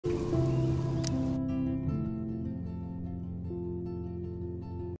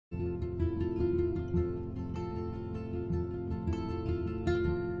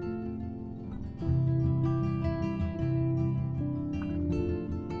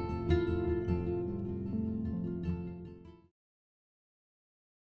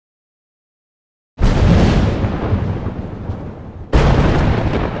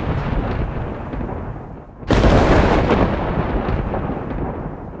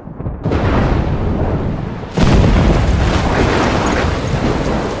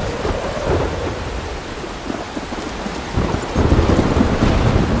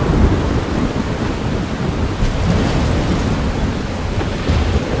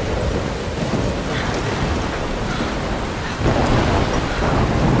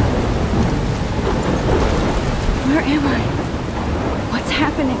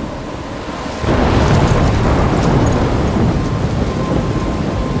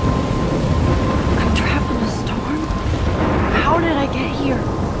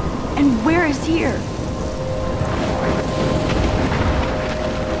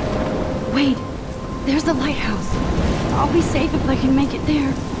make it there.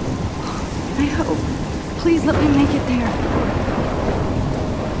 I hope. Please let me make it there.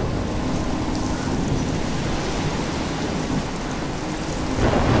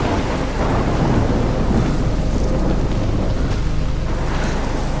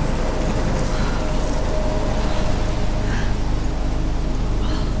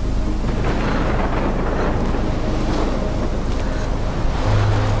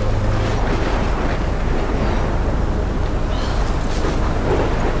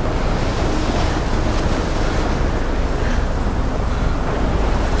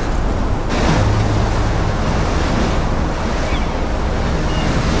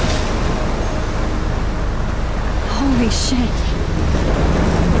 Holy shit.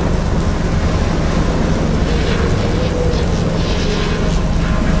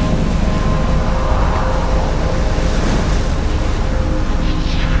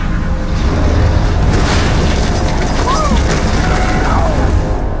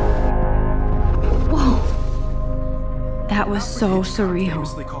 Whoa. That was so surreal.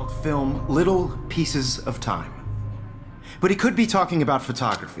 Famously called film Little Pieces of Time. But he could be talking about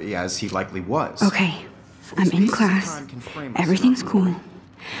photography, as he likely was. Okay. I'm in class. Everything's cool.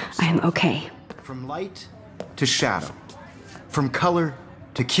 I'm okay. From light to shadow. From color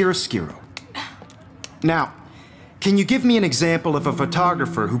to chiaroscuro. Now, can you give me an example of a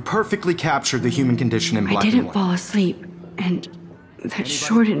photographer who perfectly captured the human condition in black and white? I didn't fall asleep, and that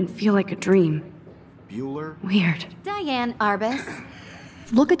sure didn't feel like a dream. Bueller? Weird. Diane Arbus.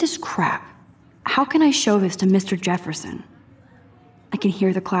 Look at this crap. How can I show this to Mr. Jefferson? I can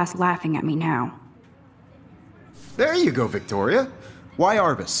hear the class laughing at me now. There you go, Victoria. Why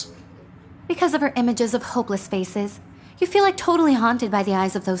Arbus? Because of her images of hopeless faces, you feel like totally haunted by the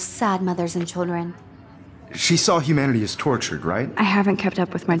eyes of those sad mothers and children. She saw humanity as tortured, right? I haven't kept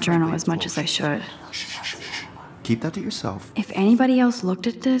up with my journal as much as I should. Shh. Keep that to yourself. If anybody else looked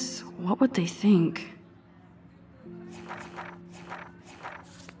at this, what would they think?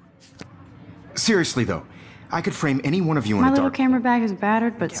 Seriously, though, I could frame any one of you in My a little dark... camera bag is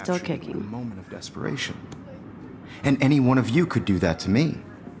battered, but still capture you in a kicking. moment of desperation. And any one of you could do that to me.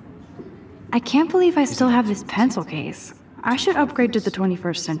 I can't believe I still have this pencil case. I should upgrade to the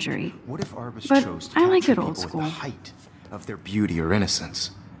 21st century. What if Arbus But chose to I like capture it old people school. at the height of their beauty or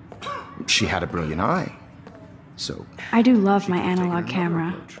innocence? She had a brilliant eye. So, I do love my taken analog another camera.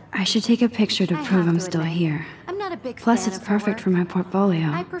 approach. I should take a picture to I prove have I'm to still admit, here. I'm not a big Plus, fan it's of her perfect work. for my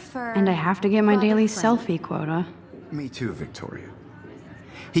portfolio. I prefer And I have to get my Robert daily Flynn. selfie quota. Me too, Victoria.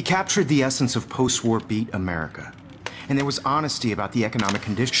 He captured the essence of post-war beat America. And there was honesty about the economic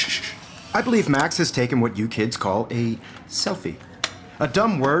conditions. I believe Max has taken what you kids call a selfie. A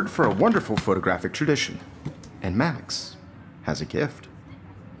dumb word for a wonderful photographic tradition. And Max has a gift.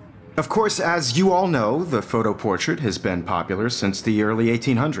 Of course, as you all know, the photo portrait has been popular since the early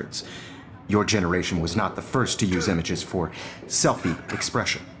 1800s. Your generation was not the first to use images for selfie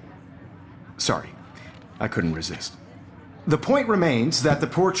expression. Sorry, I couldn't resist. The point remains that the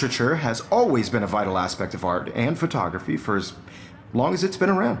portraiture has always been a vital aspect of art and photography for as long as it's been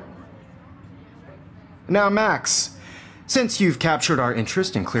around. Now, Max, since you've captured our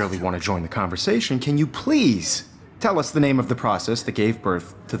interest and clearly want to join the conversation, can you please tell us the name of the process that gave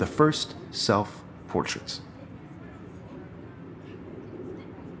birth to the first self-portraits?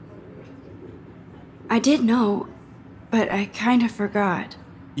 I did know, but I kind of forgot.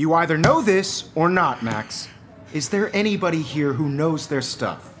 You either know this or not, Max. Is there anybody here who knows their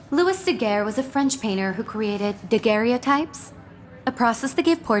stuff? Louis Daguerre was a French painter who created daguerreotypes, a process that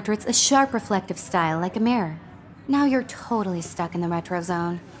gave portraits a sharp reflective style like a mirror. Now you're totally stuck in the retro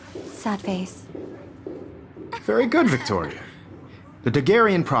zone. Sad face. Very good, Victoria. The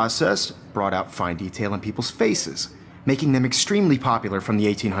Daguerrean process brought out fine detail in people's faces, making them extremely popular from the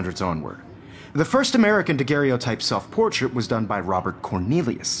 1800s onward. The first American daguerreotype self-portrait was done by Robert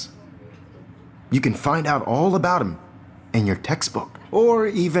Cornelius. You can find out all about him in your textbook, or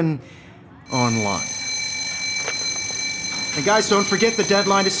even online. And guys, don't forget the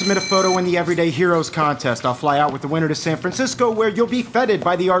deadline to submit a photo in the Everyday Heroes contest. I'll fly out with the winner to San Francisco, where you'll be feted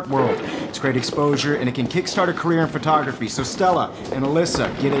by the art world. It's great exposure, and it can kickstart a career in photography. So Stella and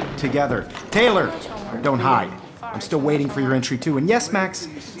Alyssa, get it together. Taylor, don't hide. I'm still waiting for your entry too. And yes, Max,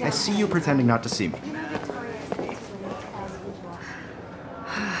 I see you pretending not to see me.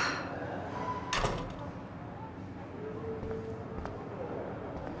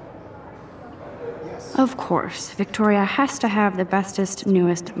 Of course, Victoria has to have the bestest,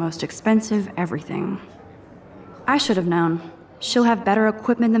 newest, most expensive everything. I should have known. She'll have better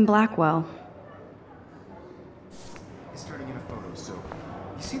equipment than Blackwell. He's turning in a photo, so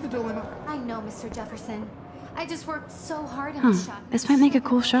you see the dilemma? I know, Mr. Jefferson. I just worked so hard on the shot. This might make a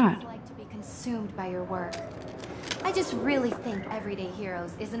cool shot. It's like to be consumed by your work. I just really think Everyday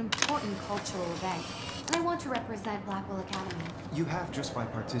Heroes is an important cultural event, and I want to represent Blackwell Academy. You have just by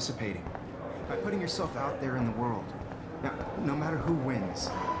participating, by putting yourself out there in the world. Now, no matter who wins,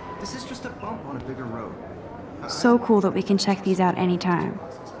 this is just a bump on a bigger road. So cool that we can check these out anytime.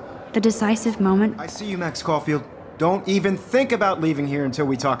 The decisive moment. I see you, Max Caulfield. Don't even think about leaving here until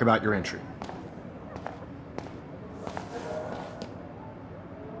we talk about your entry.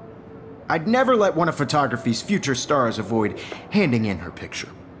 I'd never let one of photography's future stars avoid handing in her picture.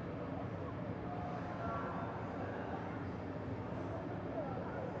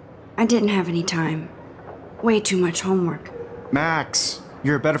 I didn't have any time. Way too much homework. Max,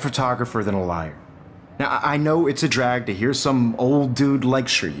 you're a better photographer than a liar. Now, I know it's a drag to hear some old dude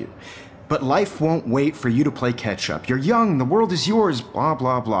lecture you, but life won't wait for you to play catch-up. You're young, the world is yours, blah,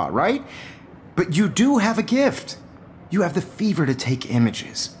 blah, blah, right? But you do have a gift. You have the fever to take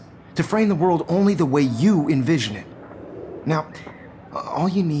images, to frame the world only the way you envision it. Now, all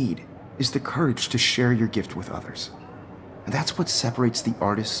you need is the courage to share your gift with others. And that's what separates the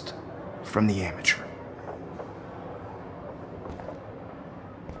artist from the amateur.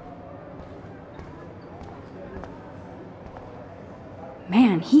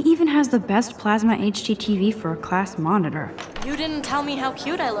 Man, he even has the best plasma HDTV for a class monitor. You didn't tell me how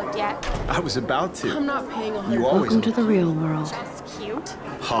cute I looked yet. I was about to. I'm not paying 100. You always Welcome to the real world. Just cute.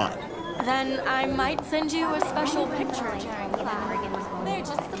 hot. Then I might send you a special picture. They're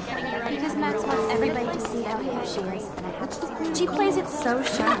just getting you ready. Because Max wants everybody to see how hip she is. She plays it so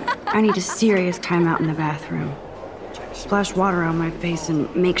sharp. I need a serious timeout in the bathroom. Splash water on my face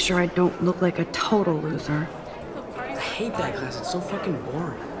and make sure I don't look like a total loser. I hate that class. It's so fucking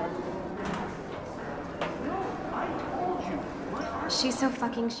boring. She's so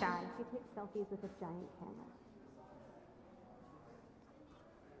fucking shy. She takes selfies with a giant camera.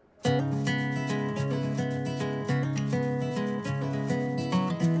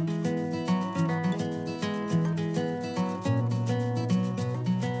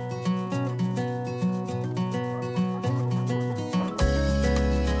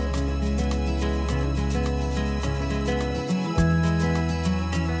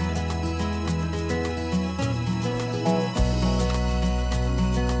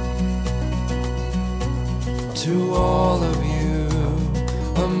 To all of you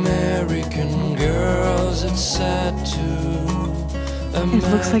American girls, it's sad to It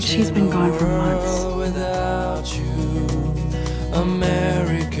looks like she's been gone for months. without you.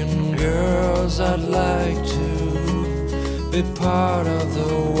 American girls, I'd like to be part of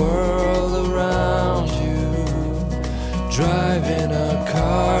the world around you. Driving a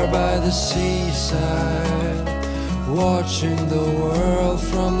car by the seaside, watching the world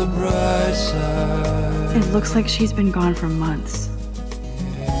from the bright side. It looks like she's been gone for months.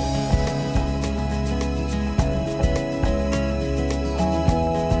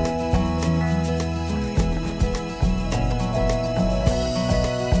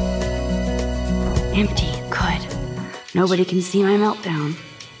 Empty. Good. Nobody can see my meltdown.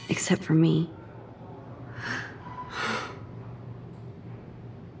 Except for me.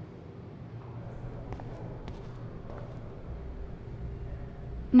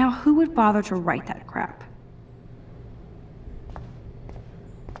 Now, who would bother to write that crap?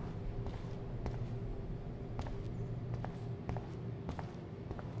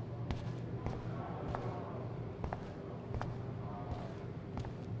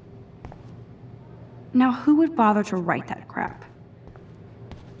 Now, who would bother to write that crap?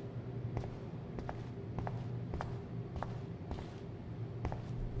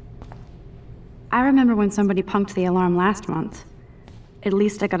 I remember when somebody punked the alarm last month. At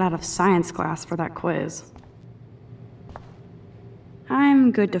least I got out of science class for that quiz.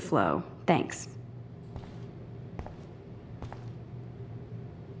 I'm good to flow, thanks.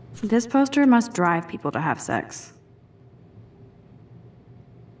 This poster must drive people to have sex.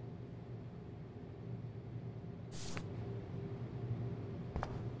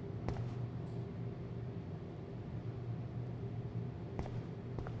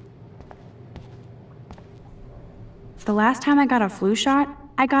 The last time I got a flu shot,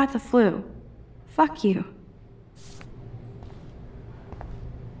 I got the flu. Fuck you.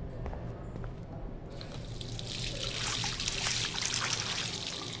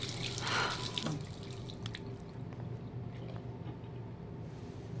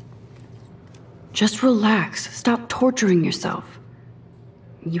 Just relax. Stop torturing yourself.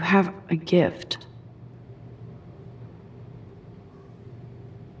 You have a gift.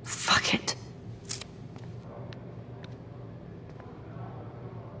 Fuck it.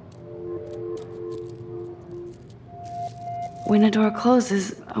 when a door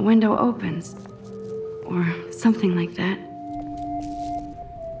closes, a window opens. Or something like that.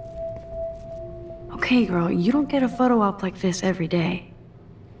 Okay, girl, you don't get a photo op like this every day.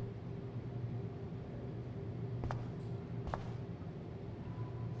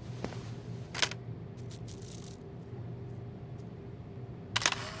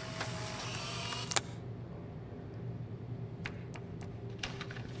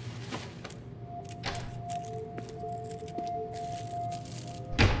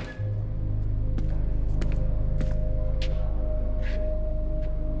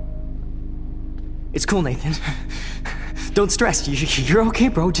 It's cool, Nathan. Don't stress. You're okay,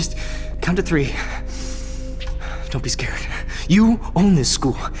 bro. Just count to 3. Don't be scared. You own this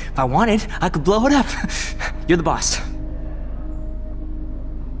school. If I wanted, I could blow it up. You're the boss.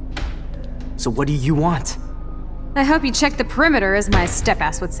 So what do you want? I hope you checked the perimeter, as my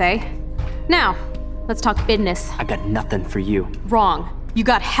step-ass would say. Now, let's talk business. I got nothing for you. Wrong. You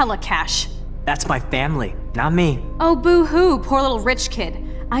got hella cash. That's my family, not me. Oh, boo-hoo, poor little rich kid.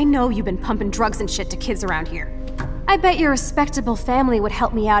 I know you've been pumping drugs and shit to kids around here. I bet your respectable family would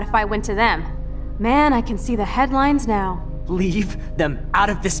help me out if I went to them. Man, I can see the headlines now. Leave them out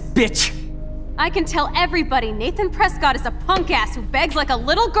of this bitch! I can tell everybody Nathan Prescott is a punk ass who begs like a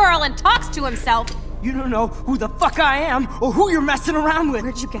little girl and talks to himself. You don't know who the fuck I am or who you're messing around with.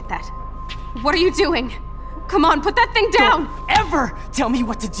 Where'd you get that? What are you doing? Come on, put that thing down! Don't ever tell me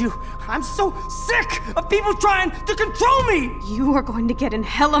what to do! I'm so sick of people trying to control me! You are going to get in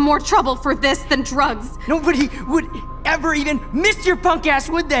hella more trouble for this than drugs. Nobody would ever even miss your punk ass,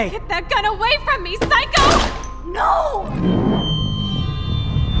 would they? Get that gun away from me, psycho! No!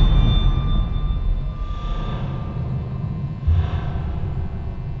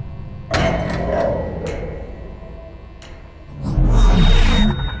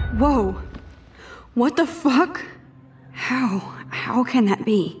 Whoa. What the fuck? How can that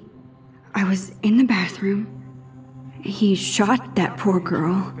be? I was in the bathroom. He shot that poor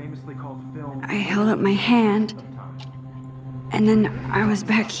girl. I held up my hand. And then I was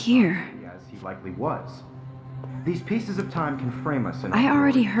back here. As he likely was. These pieces of time can frame us in I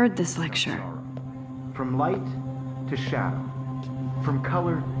already heard this lecture. From light to shadow. From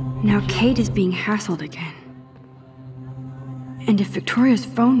color. Now Kate is being hassled again. And if Victoria's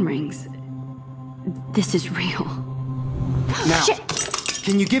phone rings, this is real. Now, Shit.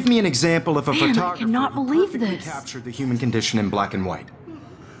 Can you give me an example of a Man, I photographer cannot who believe perfectly this. captured the human condition in black and white?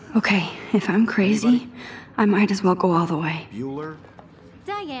 Okay, if I'm crazy, I might as well go all the way. Bueller?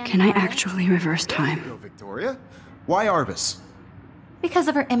 Diane. Can I Arbus. actually reverse time? Go, Victoria. Why Arbus? Because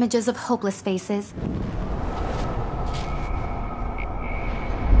of her images of hopeless faces.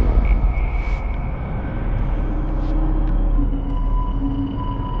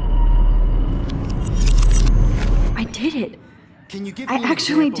 I did it. Can you give I me an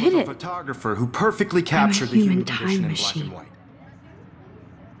actually example did of a it. photographer who perfectly captured the human human time condition in black machine. and white?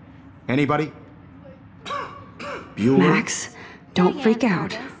 Anybody? Bueller? Max, don't Diane freak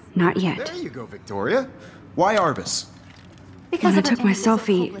out. Arbus. Not yet. There you go, Victoria. Why Arbus? Because When I of her took my images of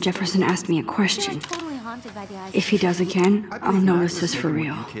selfie, hopeless Jefferson faces. asked me a They're question. totally haunted by the eyes If he of does again, I I'll believe know Max this was is for taking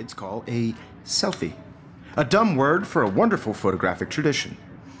real. what you kids call a selfie. A dumb word for a wonderful photographic tradition.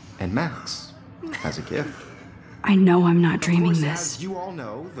 And Max has a gift. I know I'm not Of dreaming course, this. As you all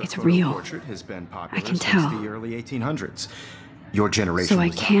know, the It's photo real. portrait has been popular I can since tell. the early 1800s. Your generation So I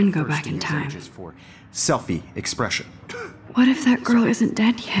was not can the go first back to in use time. images for selfie expression. What if that girl isn't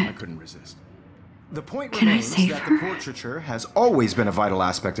dead I yet? couldn't resist. The point Can I remains save that her? the portraiture has always been a vital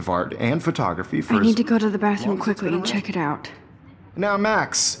aspect of art and photography for I as need to go to the long bathroom as it's quickly been and check it out. Now,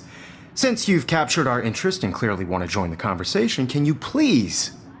 Max, since you've captured our interest and clearly want to join the conversation, can you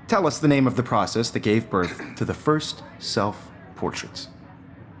please tell us the name of the process that gave birth to the first self-portraits?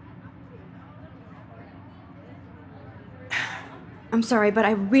 I'm sorry, but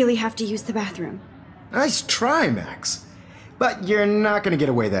I really have to use the bathroom. Nice try, Max. But you're not going to get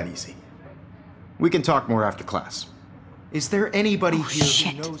away that easy. We can talk more after class. Is there anybody Oh, here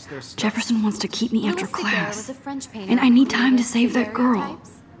shit. who knows their stuff? Jefferson wants to keep me after Louis Daguerre class. was a French painter And I who need time to created save that girl. daguerreotypes,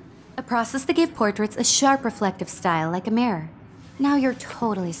 a process that gave portraits a sharp reflective style like a mirror. Now you're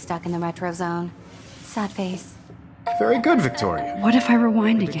totally stuck in the retro zone. Sad face. Very good, Victoria. What if I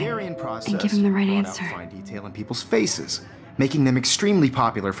rewind The again Daguerrean process and give him the right brought out answer? fine detail in people's faces, making them extremely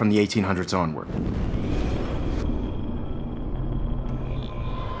popular from the 1800s onward.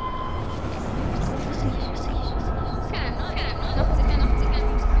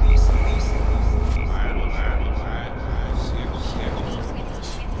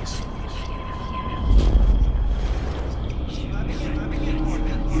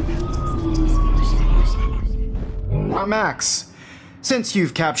 Max, since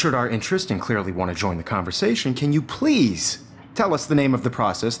you've captured our interest and clearly want to join the conversation, can you please tell us the name of the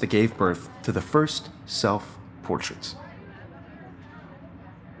process that gave birth to the first self-portraits?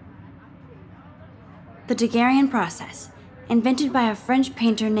 The Daguerrean process, invented by a French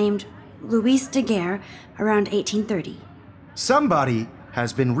painter named Louis Daguerre around 1830. Somebody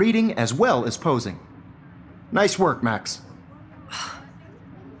has been reading as well as posing. Nice work, Max.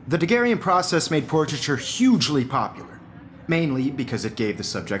 The Daguerrean process made portraiture hugely popular, mainly because it gave the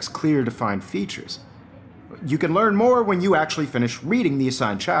subjects clear, defined features. You can learn more when you actually finish reading the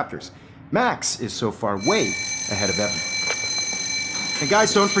assigned chapters. Max is so far way ahead of everyone. And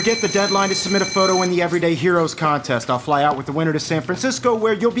guys, don't forget the deadline to submit a photo in the Everyday Heroes contest. I'll fly out with the winner to San Francisco,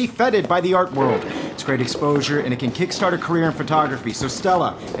 where you'll be feted by the art world. It's great exposure, and it can kickstart a career in photography. So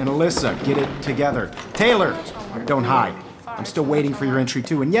Stella and Alyssa, get it together. Taylor, don't hide. I'm still waiting for your entry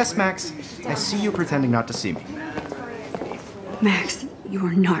too. And yes, Max, I see you pretending not to see me. Max, you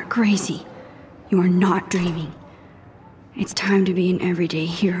are not crazy. You are not dreaming. It's time to be an everyday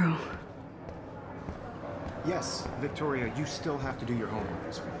hero. Yes, Victoria, you still have to do your homework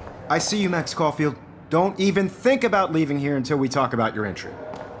this week. I see you, Max Caulfield. Don't even think about leaving here until we talk about your entry.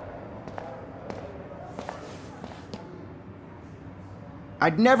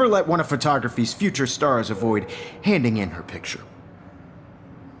 I'd never let one of photography's future stars avoid handing in her picture.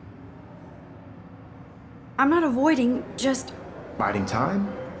 I'm not avoiding, just... Biding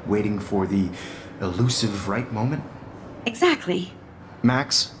time? Waiting for the elusive right moment? Exactly.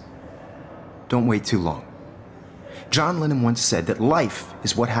 Max, don't wait too long. John Lennon once said that life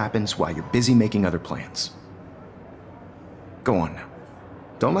is what happens while you're busy making other plans. Go on now.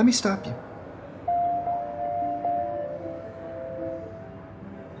 Don't let me stop you.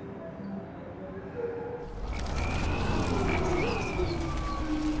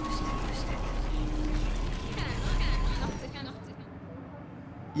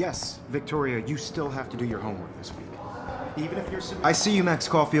 Yes, Victoria, you still have to do your homework this week. Even if you're... I see you, Max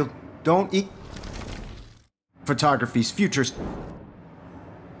Caulfield. Don't eat... Photography's futures.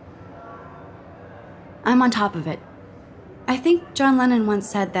 I'm on top of it. I think John Lennon once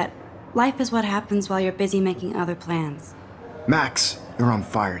said that life is what happens while you're busy making other plans. Max, you're on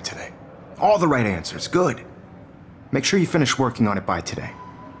fire today. All the right answers. Good. Make sure you finish working on it by today.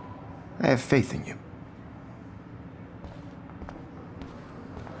 I have faith in you.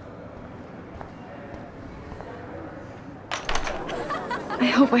 I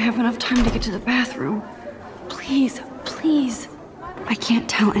hope I have enough time to get to the bathroom. Please, please. I can't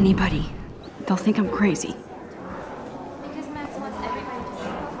tell anybody. They'll think I'm crazy. Because Max wants everybody to see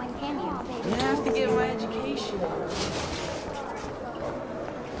when can you? I have to get my education.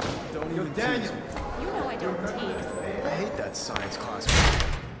 Don't even Daniel. You know I don't tease. I hate that science class.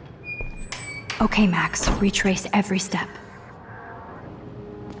 Okay, Max, retrace every step.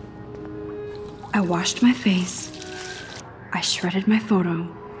 I washed my face. I shredded my photo.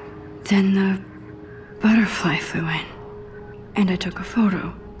 Then the butterfly flew in. And I took a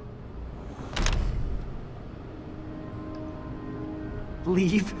photo.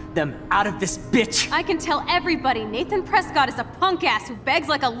 Leave them out of this bitch! I can tell everybody Nathan Prescott is a punk ass who begs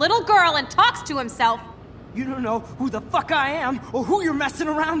like a little girl and talks to himself. You don't know who the fuck I am or who you're messing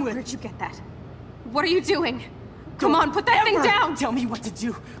around with. Where'd you get that? What are you doing? Come on, put that thing down! Tell me what to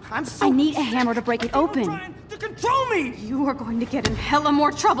do. I'm so... I need a hammer to break it open. Trying to control me! You are going to get in hella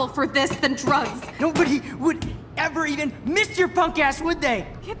more trouble for this than drugs. Nobody would ever even miss your punk ass, would they?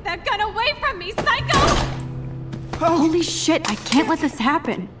 Get that gun away from me, psycho! Oh. Holy shit, I can't let this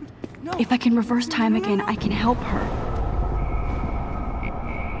happen. No. If I can reverse time again, I can help her.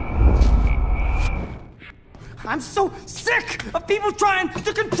 I'm so sick of people trying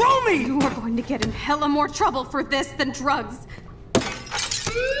to control me! You are going to get in hella more trouble for this than drugs.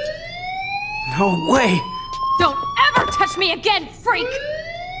 No way! Don't ever touch me again, freak!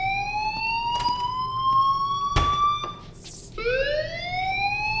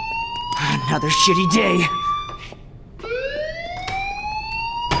 Another shitty day.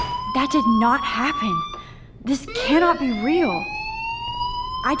 That did not happen. This cannot be real.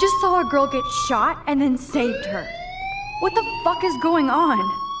 I just saw a girl get shot and then saved her. What the fuck is going on?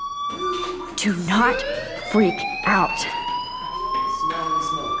 Do not freak out.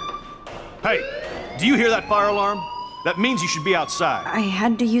 Hey, do you hear that fire alarm? That means you should be outside. I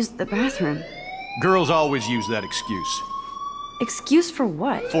had to use the bathroom. Girls always use that excuse. Excuse for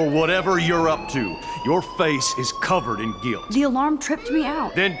what? For whatever you're up to, your face is covered in guilt. The alarm tripped me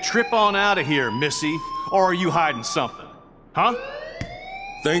out. Then trip on out of here, Missy. Or are you hiding something? Huh?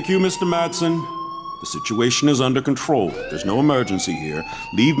 Thank you, Mr. Madsen. The situation is under control. There's no emergency here.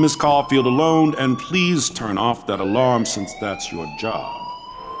 Leave Miss Caulfield alone, and please turn off that alarm since that's your job.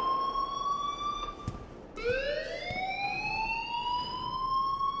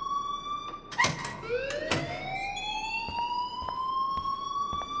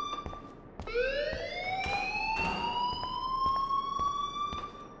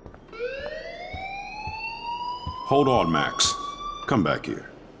 Hold on, Max. Come back here.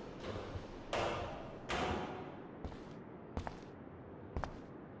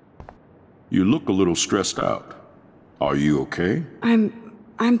 You look a little stressed out. Are you okay?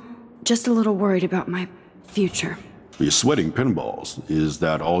 I'm just a little worried about my future. You're sweating pinballs. Is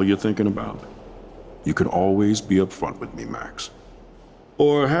that all you're thinking about? You can always be upfront with me, Max.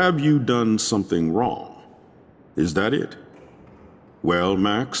 Or have you done something wrong? Is that it? Well,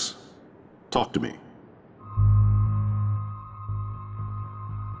 Max, talk to me.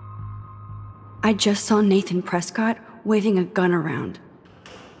 I just saw Nathan Prescott waving a gun around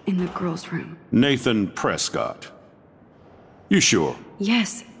in the girls' room. Nathan Prescott. You sure?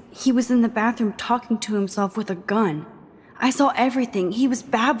 Yes, he was in the bathroom talking to himself with a gun. I saw everything. He was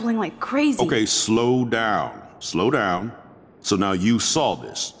babbling like crazy. Okay, slow down. Slow down. So now you saw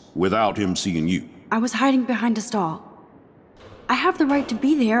this without him seeing you. I was hiding behind a stall. I have the right to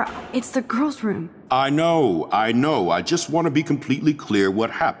be there. It's the girls' room. I know. I just want to be completely clear what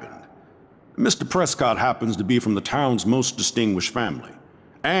happened. Mr. Prescott happens to be from the town's most distinguished family,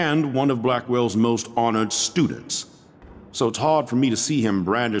 and one of Blackwell's most honored students. So it's hard for me to see him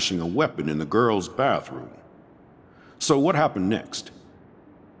brandishing a weapon in the girls' bathroom. So what happened next?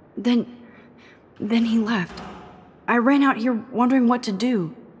 Then he left. I ran out here wondering what to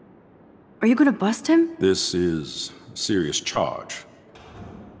do. Are you gonna bust him? This is a serious charge.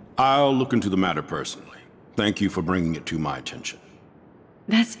 I'll look into the matter personally. Thank you for bringing it to my attention.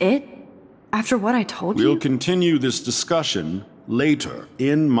 That's it? After what I told you? We'll continue this discussion later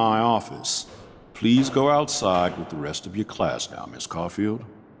in my office. Please go outside with the rest of your class now, Miss Caulfield.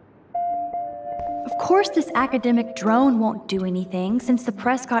 Of course this academic drone won't do anything since the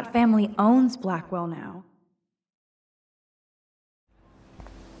Prescott family owns Blackwell now.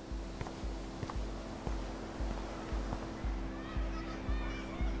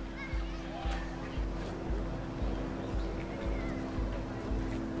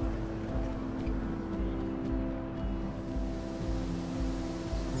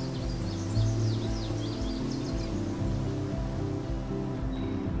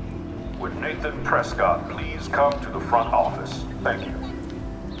 Would Nathan Prescott please come to the front office? Thank you.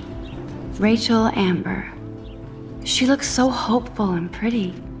 Rachel Amber. She looks so hopeful and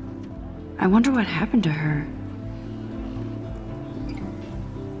pretty. I wonder what happened to her.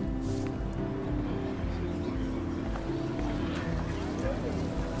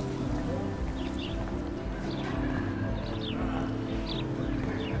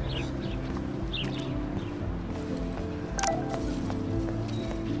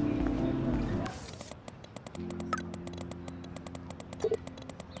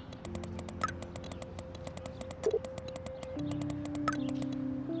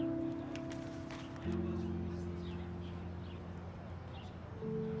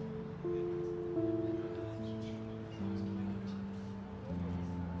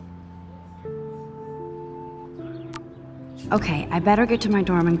 Okay, I better get to my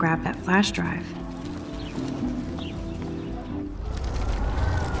dorm and grab that flash drive.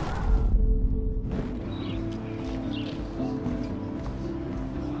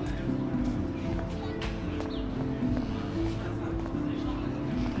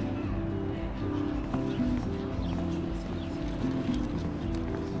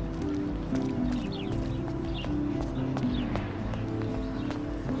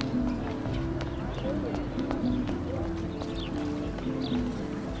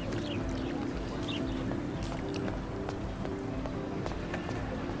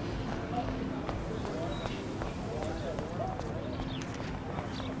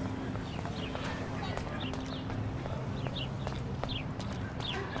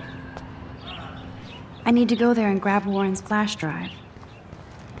 I need to go there and grab Warren's flash drive.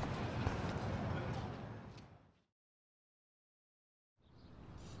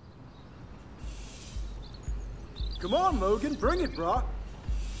 Come on, Logan, bring it, brah.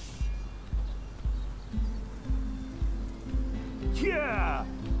 Yeah!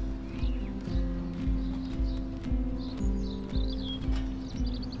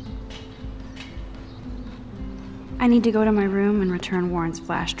 I need to go to my room and return Warren's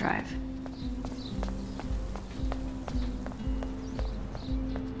flash drive.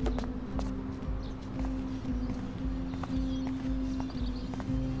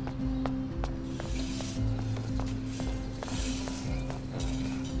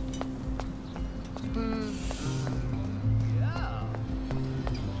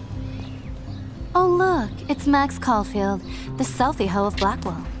 Oh look, it's Max Caulfield, the selfie hoe of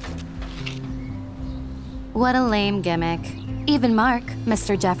Blackwell. What a lame gimmick. Even Mark,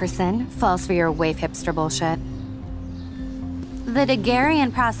 Mr. Jefferson, falls for your wave hipster bullshit. The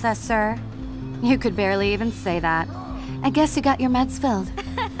Daguerrean process, sir. You could barely even say that. I guess you got your meds filled.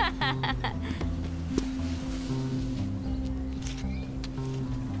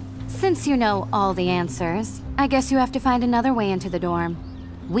 Since you know all the answers, I guess you have to find another way into the dorm.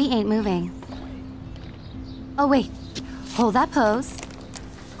 We ain't moving. Oh wait, hold that pose.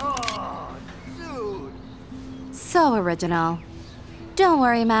 Oh, dude. So original. Don't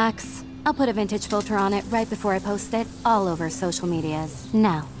worry, Max. I'll put a vintage filter on it right before I post it all over social medias.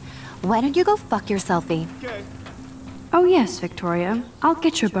 Now, why don't you go fuck your selfie? Okay. Oh yes, Victoria. I'll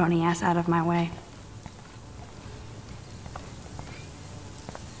get your bony ass out of my way.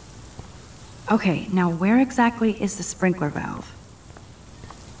 Okay, now where exactly is the sprinkler valve?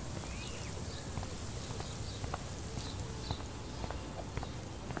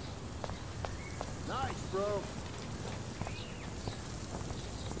 Nice, bro.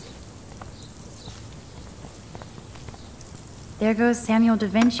 There goes Samuel da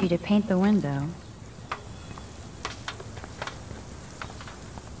Vinci to paint the window.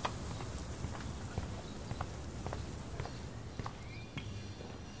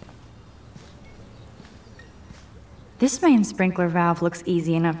 This main sprinkler valve looks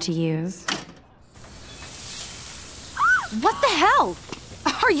easy enough to use. What the hell?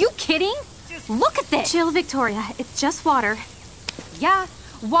 Are you kidding? Look at this! Chill, Victoria. It's just water. Yeah,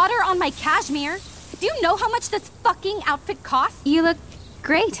 water on my cashmere. Do you know how much this fucking outfit costs? You look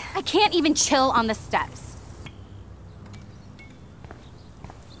great. I can't even chill on the steps.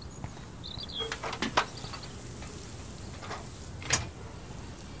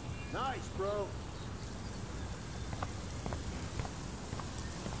 Nice, bro.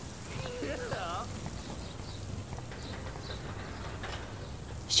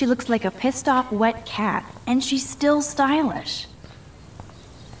 She looks like a pissed off wet cat, and she's still stylish.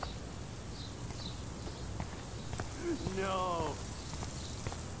 No.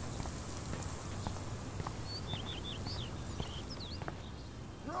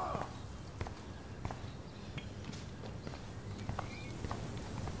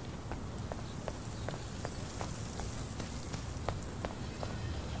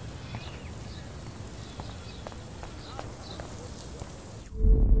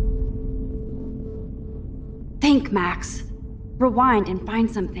 Think, Max. Rewind and find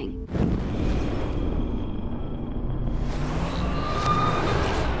something.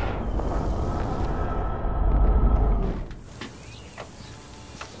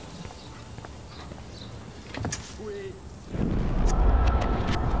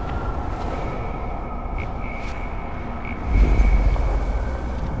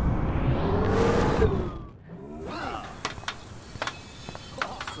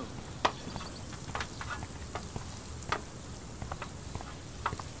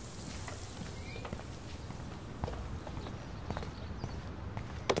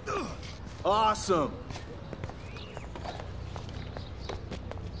 Awesome.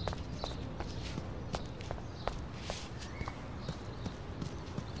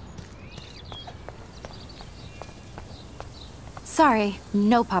 Sorry,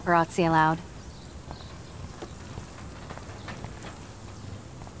 no paparazzi allowed.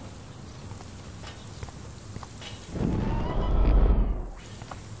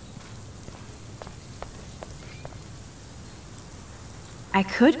 I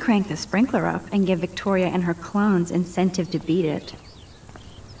could crank the sprinkler up and give Victoria and her clones incentive to beat it.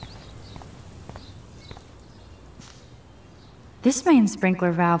 This main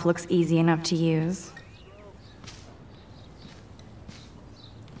sprinkler valve looks easy enough to use.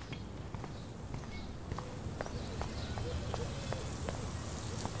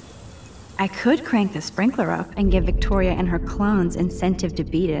 I could crank the sprinkler up and give Victoria and her clones incentive to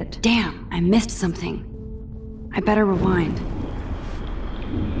beat it. Damn, I missed something. I better rewind.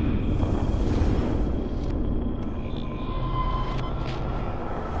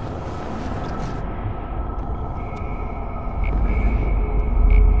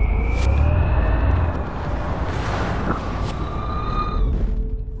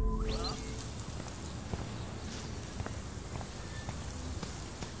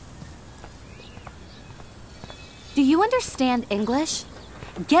 Do you understand English?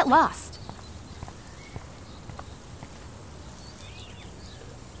 Get lost.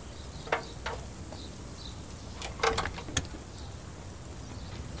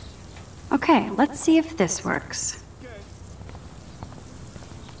 Okay, let's see if this works.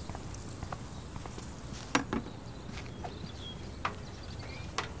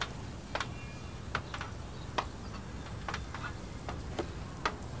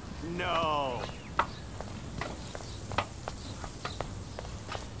 no!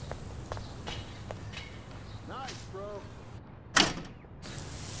 Nice, bro.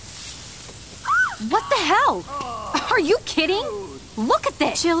 What the hell? Are you kidding? Look at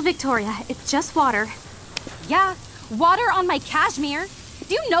this! Chill, Victoria. It's just water. Yeah, water on my cashmere.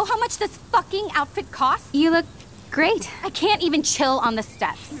 Do you know how much this fucking outfit costs? You look great. I can't even chill on the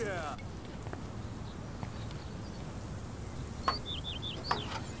steps. Yeah.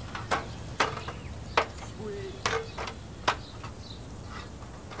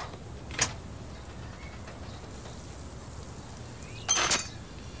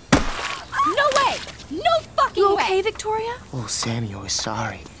 No way! No fucking You way! okay, Victoria? Oh, Samuel is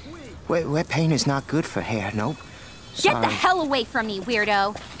sorry. Wet paint is not good for hair, nope. Get the Sorry. hell away from me,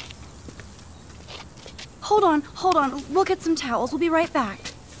 weirdo! Hold on. We'll get some towels. We'll be right back.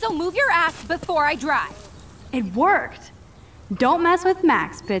 So move your ass before I drive. It worked. Don't mess with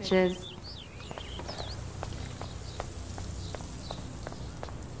Max, bitches.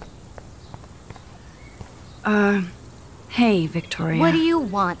 Hey, Victoria. What do you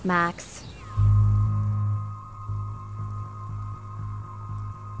want, Max?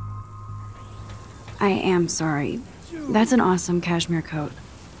 I am sorry. That's an awesome cashmere coat.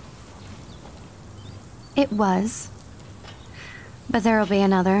 It was. But there'll be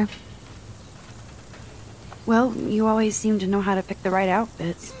another. Well, you always seem to know how to pick the right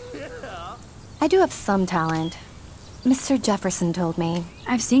outfits. I do have some talent. Mr. Jefferson told me.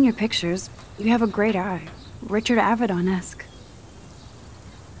 I've seen your pictures. You have a great eye. Richard Avedon-esque.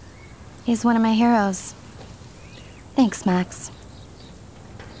 He's one of my heroes. Thanks, Max.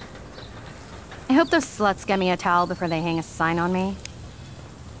 I hope those sluts get me a towel before they hang a sign on me.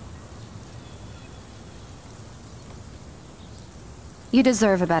 You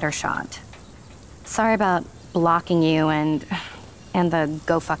deserve a better shot. Sorry about blocking you and the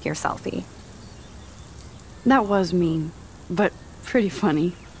go fuck your selfie. That was mean, but pretty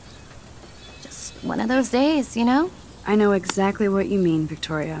funny. Just one of those days, you know? I know exactly what you mean,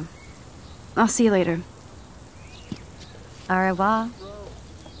 Victoria. I'll see you later. Au revoir.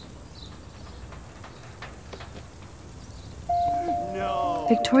 No!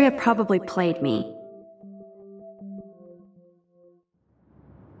 Victoria probably played me.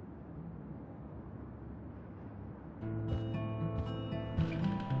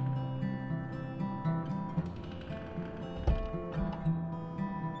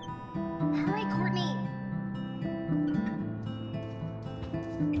 Hurry, Courtney.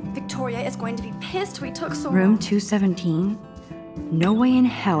 Victoria is going to be pissed we took so Room long. 217? No way in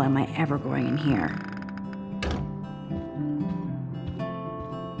hell am I ever going in here.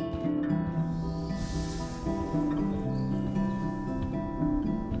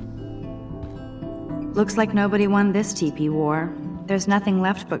 Looks like nobody won this TP war. There's nothing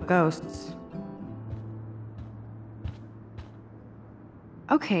left but ghosts.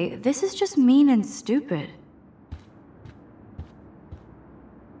 Okay, this is just mean and stupid.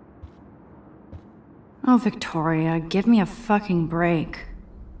 Oh, Victoria, give me a fucking break.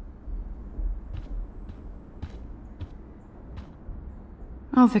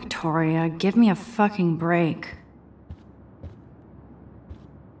 Oh, Victoria, give me a fucking break.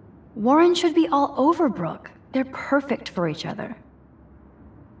 Warren should be all over Brooke. They're perfect for each other.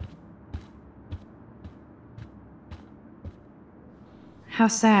 How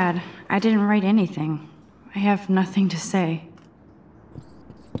sad. I didn't write anything. I have nothing to say.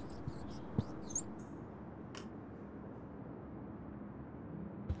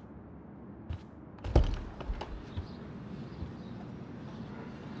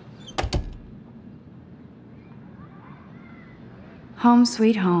 Home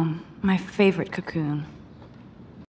sweet home, my favorite cocoon.